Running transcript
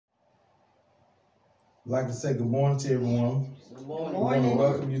like to say good morning to everyone. Good morning. We want to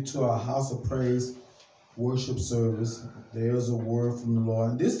welcome you to our House of Praise worship service. There's a word from the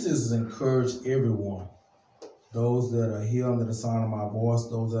Lord. This is to encourage everyone. Those that are here under the sound of my voice,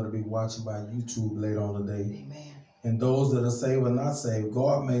 those that will be watching by YouTube later on today. Amen. And those that are saved or not saved,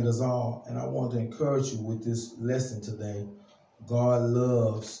 God made us all. And I want to encourage you with this lesson today. God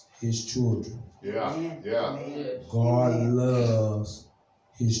loves his children. Yeah, Amen. yeah. Amen. God Amen. loves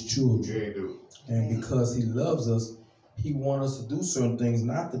his children. Yeah, he do. And because he loves us, he wants us to do certain things,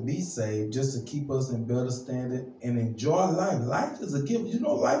 not to be saved, just to keep us in better standing and enjoy life. Life is a gift. You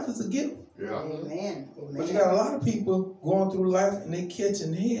know, life is a gift. Yeah. Amen. But you got a lot of people going through life and they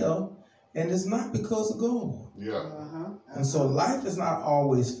catching hell, and it's not because of God. Yeah. And so life is not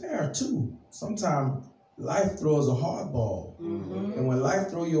always fair too. Sometimes life throws a hard ball. Mm-hmm. And when life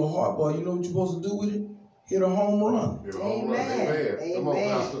throws you a hard ball, you know what you're supposed to do with it? Hit a home run. Hit a home run. Amen. Amen. Come on,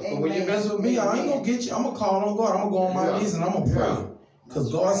 Amen. Pastor. But when you mess with me, I ain't gonna get you. I'm gonna call on God. I'm gonna go on my knees and I'm gonna pray.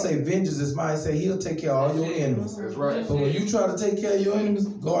 Because God say vengeance is mine. He say he'll take care of all your enemies. That's right. But when you try to take care of your enemies,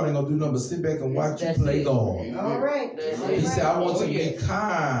 God ain't gonna do nothing but sit back and watch you play God. All right. He said, I want you to be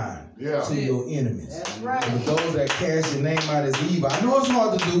kind to your enemies. That's right. And those that cast your name out as evil. I know it's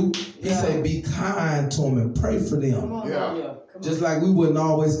hard to do. He said, be kind to them and pray for Come them. on. Yeah. Just like we wasn't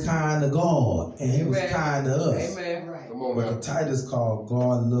always kind to God. And he was kind to us. Amen. Right. Come on, But the man. title is called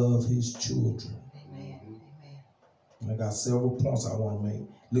God Love His Children. Amen. And I got several points I want to make.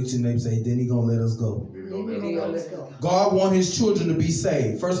 Look at your neighbor and say, then he gonna let us go. Amen. Let's go. God wants his children to be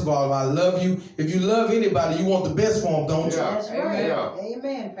saved. First of all, I love you. If you love anybody, you want the best for them, don't you? Yeah. That's right. Yeah.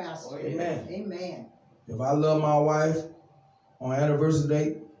 Amen, Pastor. Amen. Amen. If I love my wife on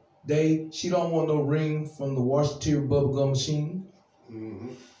anniversary day, she don't want no ring from the washer bubblegum machine. Mm-hmm.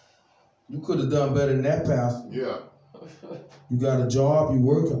 You could have done better than that, Pastor. Yeah. You got a job, you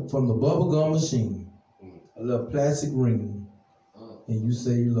work from the bubblegum machine. A little plastic ring. And you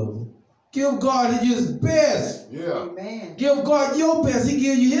say you love him. Give God his best. Yeah. Amen. Give God your best. He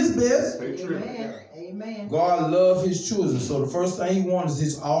give you his best. Stay true. Amen. Amen. God loves his children. So the first thing he wants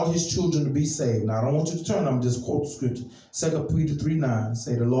is all his children to be saved. Now, I don't want you to turn. I'm just quote the scripture. 2 Peter 3:9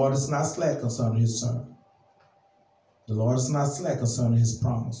 say, the Lord is not slack concerning his son. The Lord is not slack concerning his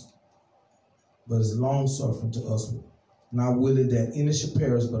promise, but is long-suffering to us, not willing that any should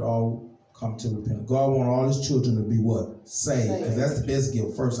perish, but all come to repent. God wants all his children to be what? Saved. Because that's the best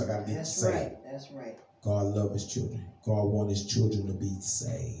gift. First, I got to get That's saved. right. That's right. God loves his children. God wants his children to be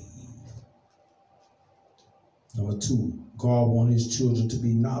saved. Number 2, God wants his children to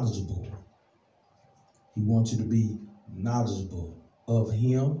be knowledgeable. He wants you to be knowledgeable of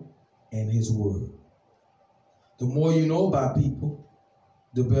him and his word. The more you know about people,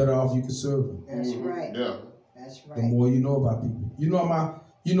 the better off you can serve them. That's right. Yeah. That's The right. more you know about people. You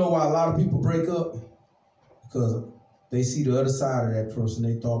know why a lot of people break up? Because they see the other side of that person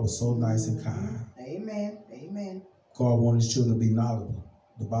they thought was so nice and kind. Amen. Amen. God wants his children to be knowledgeable.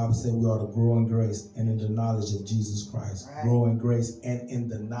 The Bible said we ought to grow in grace and in the knowledge of Jesus Christ. Right. Grow in grace and in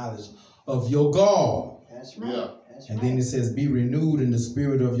the knowledge of your God. That's right. Yeah. That's And right. then it says, be renewed in the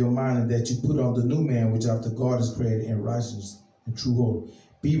spirit of your mind, and that you put on the new man, which after God is created in righteousness and true holiness.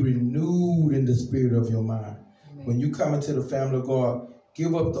 Be renewed in the spirit of your mind. Amen. When you come into the family of God,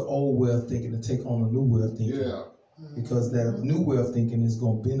 give up the old way of thinking and take on a new way of thinking. Yeah. Because that new way of thinking is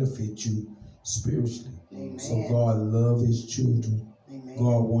going to benefit you spiritually. Amen. So God loves his children. Amen.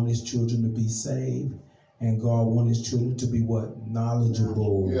 God wants his children to be saved. And God wants his children to be what?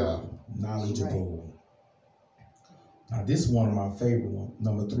 Knowledgeable. Yeah. Knowledgeable. Now this is one of my favorite ones.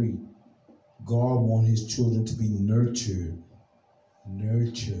 Number 3. God wants his children to be nurtured.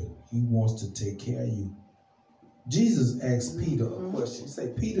 Nurtured. He wants to take care of you. Jesus asked Peter a question. He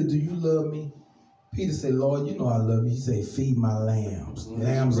said, Peter, do you love me? Peter said, Lord, you know I love you. He said, feed my lambs.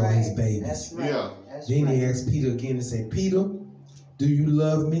 Lambs are his babies. That's right. Yeah. That's Then right. he asked Peter again and said, Peter, do you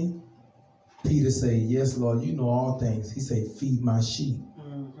love me? Peter said, yes, Lord, you know all things. He said, feed my sheep.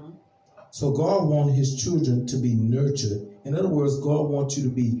 Mm-hmm. So God wants his children to be nurtured. In other words, God wants you to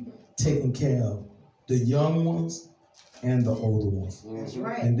be taken care of. The young ones and the older ones. That's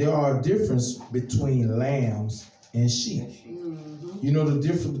right. And there are a difference between lambs and sheep. Mm-hmm. You know the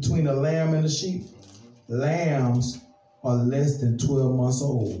difference between a lamb and a sheep? Lambs are less than 12 months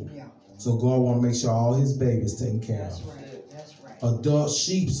old. Yeah. So God wants to make sure all his babies taken care That's of. right. That's right. Adult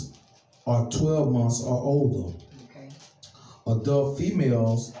sheep are 12 months or older. Okay. Adult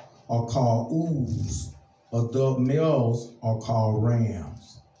females are called ewes. Adult males are called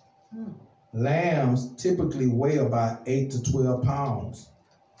rams. Lambs typically weigh about 8 to 12 pounds.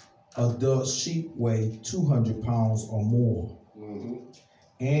 Adult sheep weigh 200 pounds or more.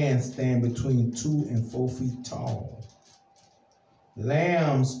 and stand between 2 and 4 feet tall.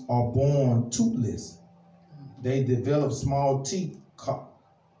 Lambs are born toothless. They develop small teeth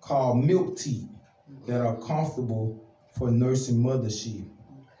called milk teeth that are comfortable for nursing mother sheep.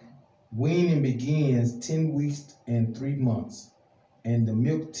 Weaning begins 10 weeks and 3 months, and the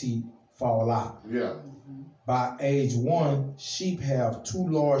milk teeth fall out. Yeah. By age 1, sheep have 2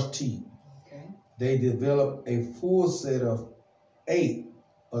 large teeth. Okay. They develop a full set of 8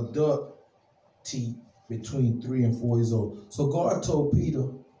 adult teeth between 3 and 4 years old. So God told Peter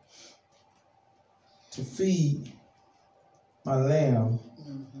to feed my lamb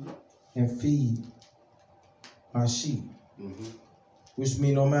and feed my sheep. Which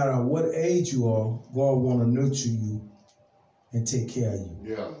means no matter what age you are, God want to nurture you and take care of you.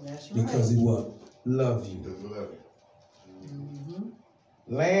 Yeah. That's right. Because he what? Love you. Just love it.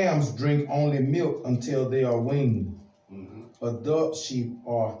 Lambs drink only milk until they are weaned. Adult sheep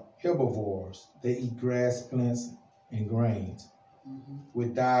are herbivores. They eat grass, plants, and grains,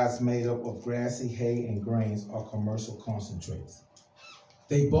 with diets made up of grassy hay and grains or commercial concentrates.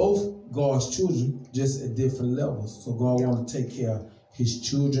 They both God's children, just at different levels. So God wants to take care of his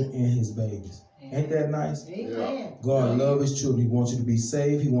children and his babies. Ain't that nice? Amen. God loves his children. He wants you to be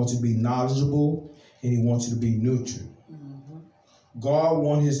saved. He wants you to be knowledgeable, and he wants you to be nurtured. God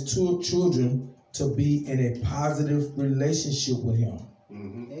wants his children to be in a positive relationship with him.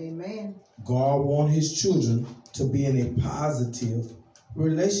 Amen. God wants his children to be in a positive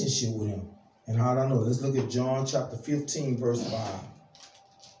relationship with him. And how do I know? Let's look at John chapter 15, verse 5.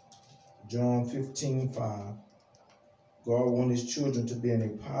 John 15:5. God wants his children to be in a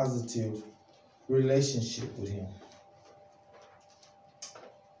positive relationship with him.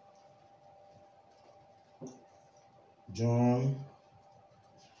 John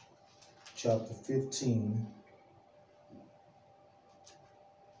chapter 15,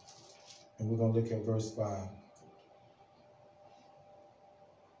 and we're going to look at verse 5.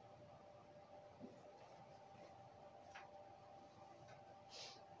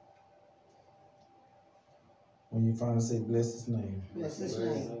 When you finally say, bless his name. Bless his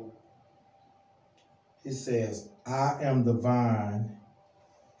name. It says, I am the vine,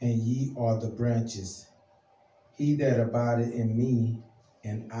 and ye are the branches. He that abideth in me,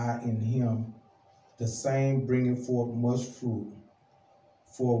 and I in him, the same bringeth forth much fruit.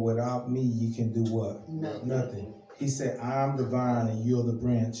 For without me ye can do what? Nothing. He said, I am the vine, and you are the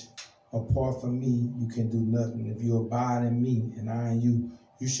branch. Apart from me, you can do nothing. If you abide in me, and I in you,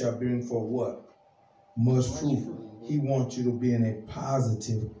 you shall bring forth what? Much fruit. He wants you to be in a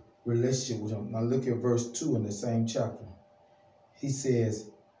positive relationship with him. Now look at verse 2 in the same chapter. He says,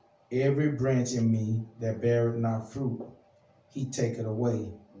 every branch in me that beareth not fruit, he taketh away.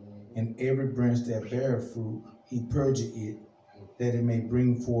 And every branch that beareth fruit, he purgeth it, that it may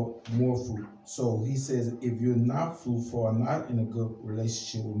bring forth more fruit. So he says, if you're not fruitful or not in a good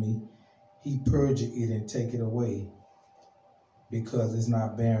relationship with me, he purgeth it and take it away, because it's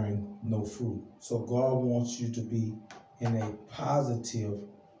not bearing no fruit. So God wants you to be in a positive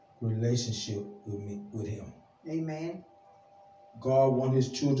relationship with him. Amen. God wants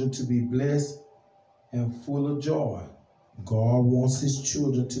his children to be blessed and full of joy. God wants his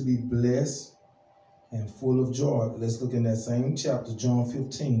children to be blessed and full of joy. Let's look in that same chapter, John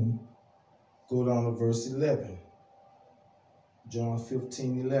 15. Go down to verse 11. John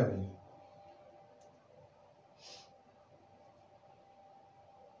 15:11.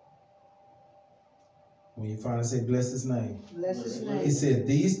 When you finally say, bless his name. Bless his name. He said,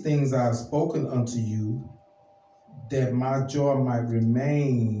 these things I have spoken unto you, that my joy might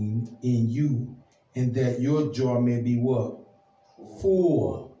remain in you, and that your joy may be what?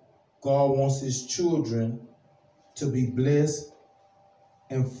 Full. God wants his children to be blessed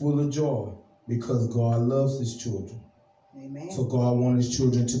and full of joy, because God loves his children. Amen. So God wants his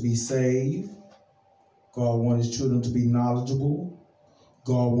children to be saved. God wants his children to be knowledgeable.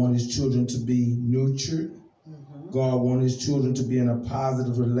 God wants his children to be nurtured. God wants his children to be in a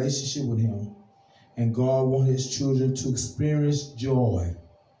positive relationship with him. And God wants his children to experience joy.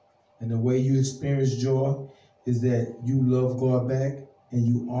 And the way you experience joy is that you love God back, and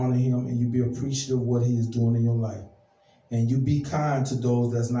you honor him, and you be appreciative of what he is doing in your life. And you be kind to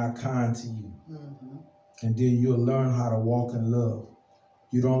those that's not kind to you. And then you'll learn how to walk in love.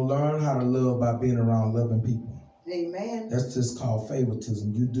 You don't learn how to love by being around loving people. Amen. That's just called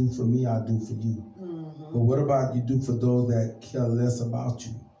favoritism. You do for me, I do for you. But what about you do for those that care less about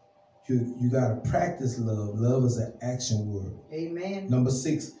you? You got to practice love. Love is an action word. Amen. Number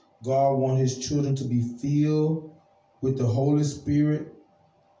 6, God wants his children to be filled with the Holy Spirit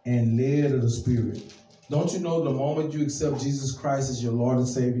and led of the Spirit. Don't you know the moment you accept Jesus Christ as your Lord and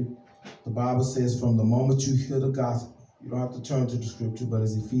Savior, the Bible says from the moment you hear the gospel, you don't have to turn to the scripture, but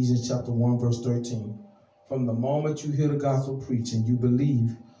it's Ephesians chapter 1, verse 13. From the moment you hear the gospel preached and you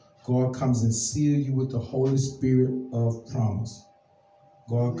believe, God comes and seal you with the Holy Spirit of promise.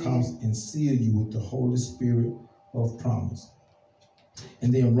 God comes and seal you with the Holy Spirit of promise.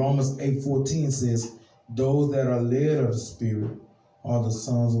 And then Romans 8:14 says, those that are led of the Spirit are the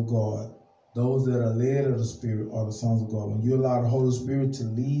sons of God. Those that are led of the Spirit are the sons of God. When you allow the Holy Spirit to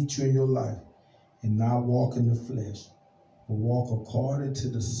lead you in your life and not walk in the flesh, but walk according to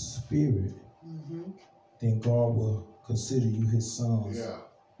the Spirit, then God will consider you his sons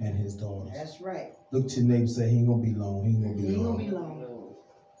and his daughters. That's right. Look to your neighbor and say, he ain't going to be long. He ain't going to He be ain't long. gonna be long.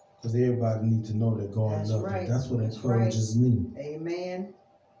 Because everybody needs to know that God That's loves right. you. That's what That's encourages me. Amen.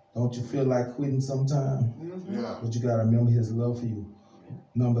 Don't you feel like quitting sometime? Yeah. But you got to remember his love for you.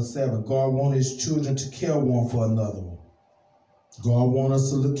 Number 7, God wants his children to care one for another. God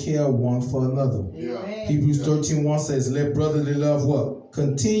wants us to care one for another. Amen. Hebrews 13:1 says, let brotherly love what?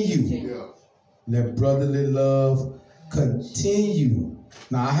 Continue. Let brotherly love continue.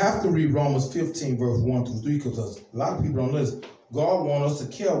 Now, I have to read Romans 15, verse 1 through 3, because a lot of people don't know this. God wants us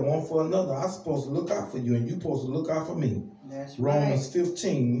to care one for another. I'm supposed to look out for you, and you're supposed to look out for me. That's Romans right.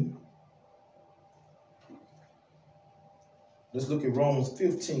 15. Let's look at Romans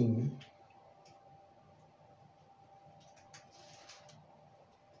 15.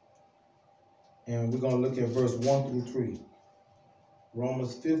 And we're going to look at verse 1 through 3.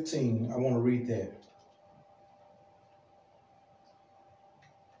 Romans 15, I want to read that.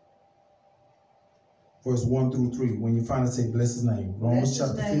 Verse 1 through 3. When you find it, say, bless his name. Romans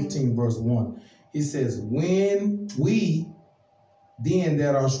chapter 15, verse 1. He says, when we then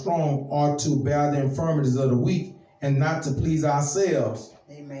that are strong ought to bear the infirmities of the weak and not to please ourselves.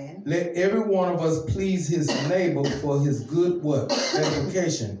 Amen. Let every one of us please his neighbor for his good what?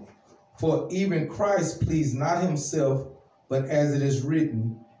 Edification. For even Christ pleased not himself, but as it is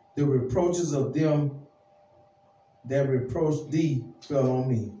written, the reproaches of them that reproach thee fell on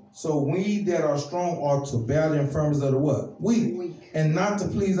me. So we that are strong ought to bear the infirmities of the what? Weak. And not to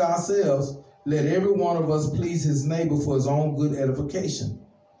please ourselves. Let every one of us please his neighbor for his own good edification.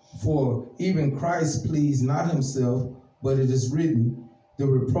 For even Christ pleased not himself, but it is written, the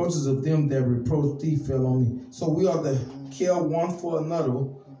reproaches of them that reproach thee fell on me. So we are to care one for another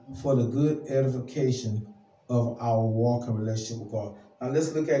for the good edification of our walk and relationship with God. Now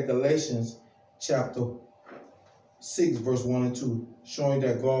let's look at Galatians chapter 6, verse 1 and 2, showing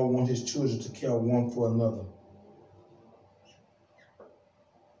that God wants his children to care one for another.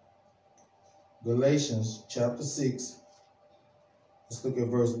 Galatians chapter 6, let's look at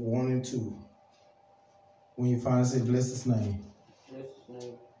verse 1 and 2. When you find it, say, bless his name. Bless his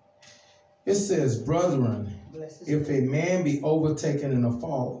name. It says, brethren, if a man be overtaken in a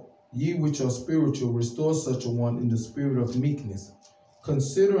fault, ye which are spiritual, restore such a one in the spirit of meekness,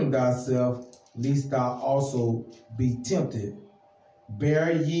 considering thyself, lest thou also be tempted.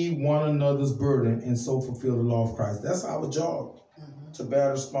 Bear ye one another's burden, and so fulfill the law of Christ. That's our job, to bear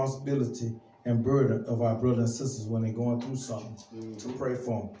the responsibility and burden of our brothers and sisters when they're going through something, to pray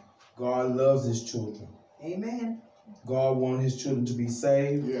for them. God loves his children. Amen. God wants his children to be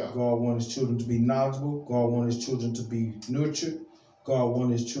saved. God wants his children to be knowledgeable. God wants his children to be nurtured. God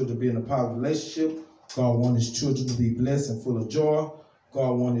wants his children to be in a positive relationship. God wants his children to be blessed and full of joy.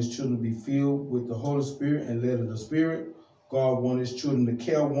 God wants his children to be filled with the Holy Spirit and led of the Spirit. God wants his children to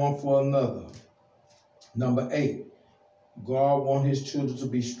care one for another. Number 8, God wants his children to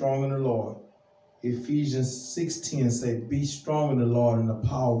be strong in the Lord. Ephesians 6:10 say, be strong in the Lord and the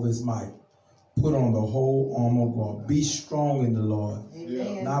power of his might. Put on the whole armor of God. Be strong in the Lord,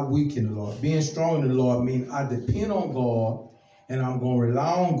 not weak in the Lord. Being strong in the Lord means I depend on God, and I'm going to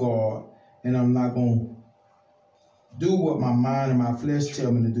rely on God, and I'm not going to do what my mind and my flesh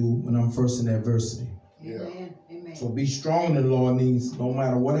tell me to do when I'm first in adversity. Amen. Amen. So be strong in the Lord means no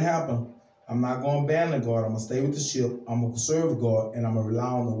matter what happened, I'm not going to abandon God. I'm going to stay with the ship. I'm going to serve God, and I'm going to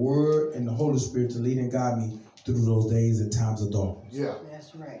rely on the Word and the Holy Spirit to lead and guide me through those days and times of darkness. Yeah.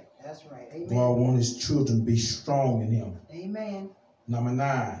 That's right. That's right. Amen. God wants his children to be strong in him. Amen. Number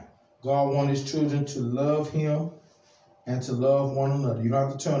 9, God wants his children to love him and to love one another. You don't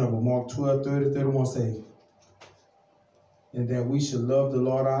have to turn over. Mark 12:30-31 say, and that we should love the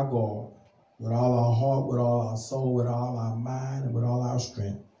Lord our God with all our heart, with all our soul, with all our mind, and with all our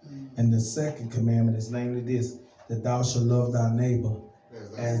strength. And the second commandment is namely this, that thou shalt love thy neighbor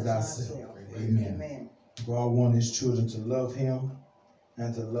as thyself. Amen. God wants his children to love him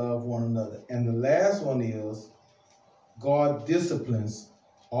and to love one another. And the last one is, God disciplines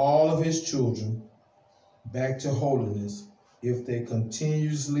all of his children back to holiness if they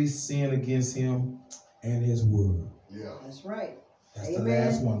continuously sin against him and his word. Yeah. That's right. That's Amen. the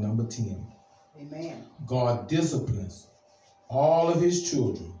last one, number 10. Amen. God disciplines all of his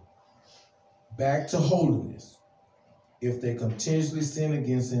children back to holiness if they continuously sin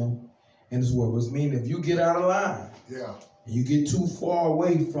against him and his word. Which means if you get out of line, Yeah. and you get too far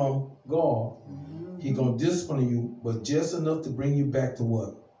away from God, Mhm. he gonna discipline you, but just enough to bring you back to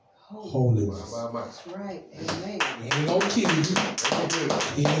what? Holiness. My. That's right. Amen. He ain't gonna kill you. That's good.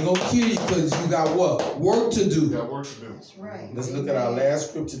 He ain't gonna kill you because you got what? Work to You do. got work to do. That's right. Let's look at our last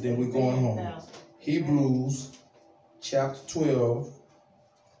scripture, then we're going home. Hebrews chapter 12,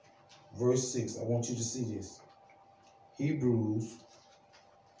 verse 6. I want you to see this. Hebrews,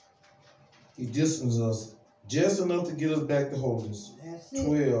 he disciplines us just enough to get us back to holiness. That's it.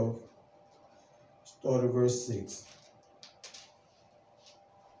 12, start at verse 6.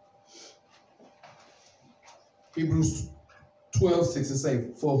 Hebrews 12:6 it say,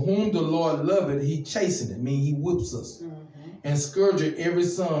 for whom the Lord loveth, he chasteneth, meaning he whips us, Mhm. and scourgeth every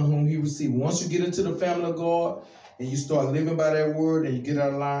son whom he received. Once you get into the family of God and you start living by that word and you get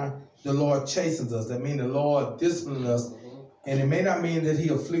out of line, the Lord chastens us. That means the Lord disciplines us. And it may not mean that he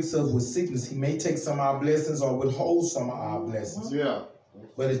afflicts us with sickness. He may take some of our blessings or withhold some of our blessings. Yeah.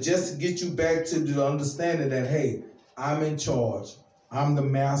 But it's just to get you back to the understanding that, hey, I'm in charge. I'm the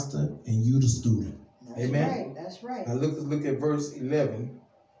master and you the student. That's Amen. right. That's right. Now look at verse 11.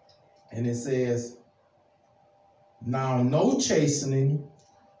 And it says, now no chastening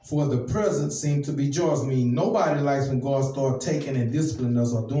for the present seem to be joyous. I mean, nobody likes when God starts taking and disciplining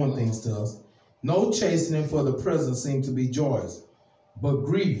us or doing things to us. No chastening for the present seem to be joyous, but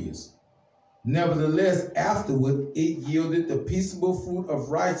grievous. Nevertheless, afterward it yielded the peaceable fruit of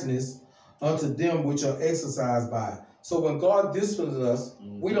righteousness unto them which are exercised by it. So when God disciplines us,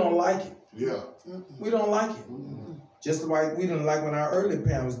 we don't like it. Yeah. We don't like it. Just like we didn't like when our early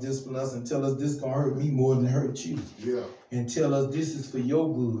parents disciplined us and tell us this gonna hurt me more than it hurt you. Yeah. And tell us this is for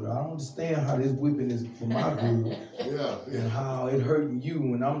your good. I don't understand how this whipping is for my good. Yeah. And how it hurting you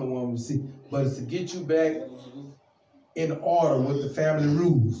when I'm the one who see. But it's to get you back in order with the family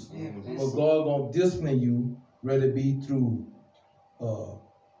rules. But God gonna discipline you, whether it be through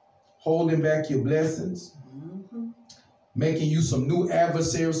holding back your blessings, making you some new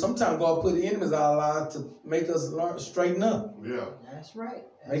adversaries. Sometimes God put the enemies in our lives to make us learn, straighten up. Yeah. That's right.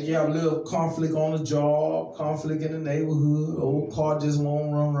 Make you have a little conflict on the job, conflict in the neighborhood, old car just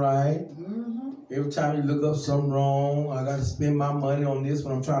won't run right. Every time you look up something wrong, I got to spend my money on this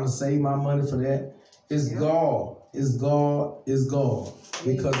when I'm trying to save my money for that. It's God. It's God. It's God.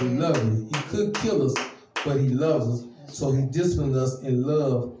 Because he loves you. He could kill us, but he loves us. So he disciplines us in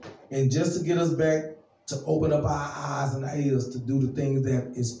love. And just to get us back to open up our eyes and ears to do the things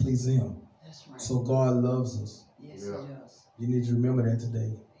that is pleasing him. That's right. So God loves us. Yes, Yeah. he does. You need to remember that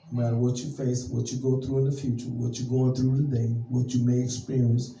today. No matter what you face, what you go through in the future, what you're going through today, what you may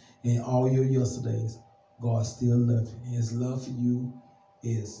experience in all your yesterdays, God still loves you. His love for you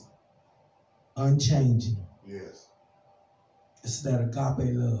is unchanging. Yes. It's that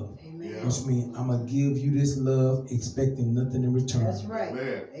agape love, Amen. Yeah. which means I'm going to give you this love expecting nothing in return. That's right.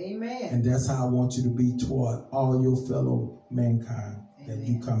 Amen. Amen. And that's how I want you to be toward all your fellow mankind that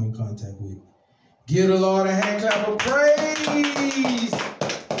you Amen. come in contact with. Give the Lord a hand clap of praise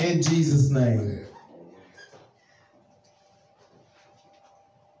in Jesus' name. Amen.